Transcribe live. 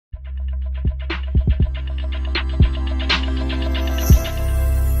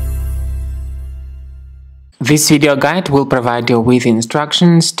This video guide will provide you with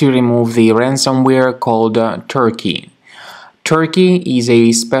instructions to remove the ransomware called Turkey. Turkey is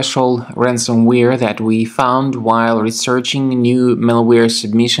a special ransomware that we found while researching new malware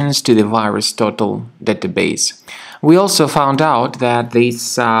submissions to the VirusTotal database. We also found out that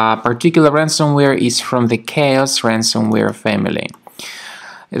this particular ransomware is from the Chaos ransomware family.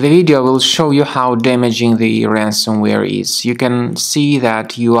 The video will show you how damaging the ransomware is. You can see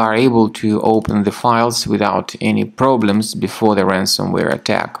that you are able to open the files without any problems before the ransomware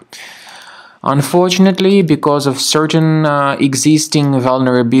attack. Unfortunately, because of certain existing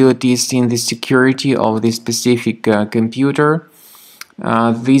vulnerabilities in the security of the specific computer,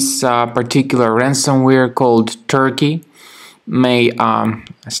 this particular ransomware called Turkey may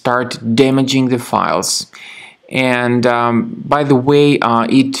start damaging the files. And by the way,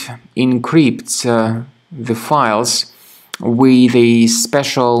 it encrypts the files with a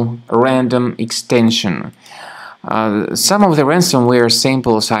special random extension. Some of the ransomware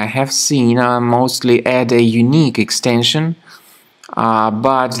samples I have seen mostly add a unique extension,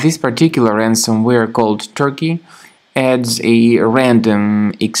 but this particular ransomware called Turkey adds a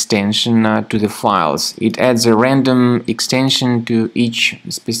random extension to the files. It adds a random extension to each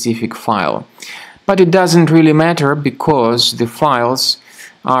specific file. But it doesn't really matter because the files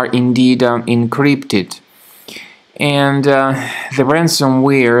are indeed encrypted. And the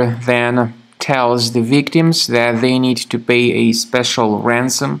ransomware then tells the victims that they need to pay a special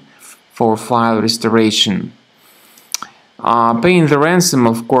ransom for file restoration. Paying the ransom,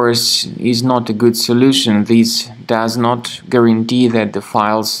 of course, is not a good solution. This does not guarantee that the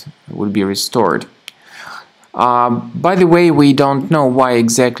files will be restored. By the way, we don't know why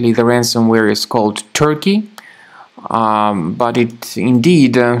exactly the ransomware is called Turkey, but it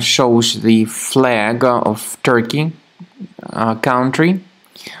indeed shows the flag of Turkey country,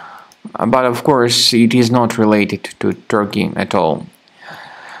 but of course it is not related to Turkey at all.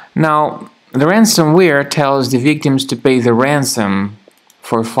 Now, the ransomware tells the victims to pay the ransom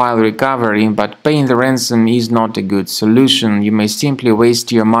for file recovery, but paying the ransom is not a good solution. You may simply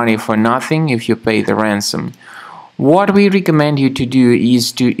waste your money for nothing if you pay the ransom. What we recommend you to do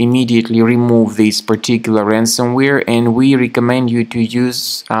is to immediately remove this particular ransomware, and we recommend you to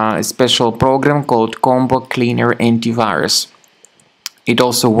use a special program called Combo Cleaner Antivirus. It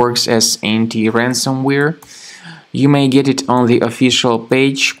also works as anti-ransomware. You may get it on the official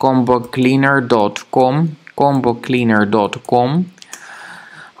page combocleaner.com, combocleaner.com.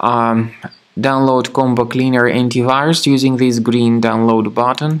 Download Combo Cleaner Antivirus using this green download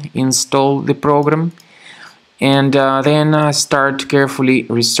button, install the program, and then start carefully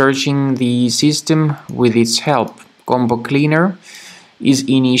researching the system with its help. Combo Cleaner is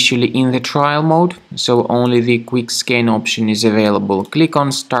initially in the trial mode, so only the quick scan option is available. Click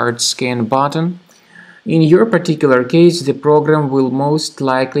on Start Scan button. In your particular case, the program will most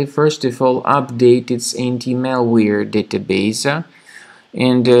likely first of all update its anti-malware database,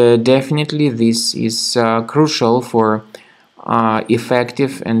 and definitely this is crucial for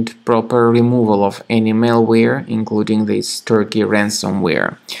effective and proper removal of any malware, including this Turkey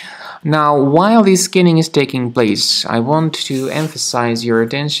ransomware. Now, while this scanning is taking place, I want to emphasize your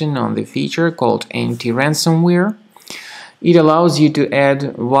attention on the feature called anti-ransomware. It allows you to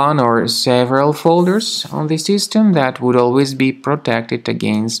add one or several folders on the system that would always be protected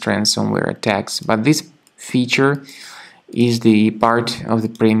against ransomware attacks, but this feature is the part of the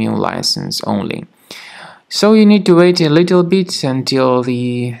premium license only. So you need to wait a little bit until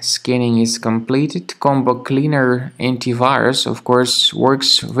the scanning is completed. Combo Cleaner Antivirus, of course,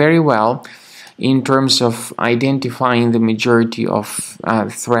 works very well in terms of identifying the majority of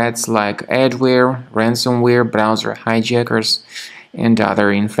threats like adware, ransomware, browser hijackers, and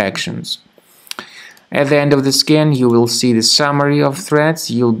other infections. At the end of the scan, you will see the summary of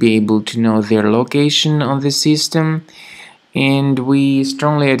threats. You'll be able to know their location on the system, and we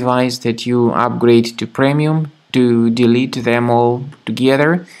strongly advise that you upgrade to Premium to delete them all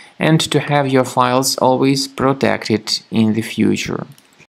together and to have your files always protected in the future.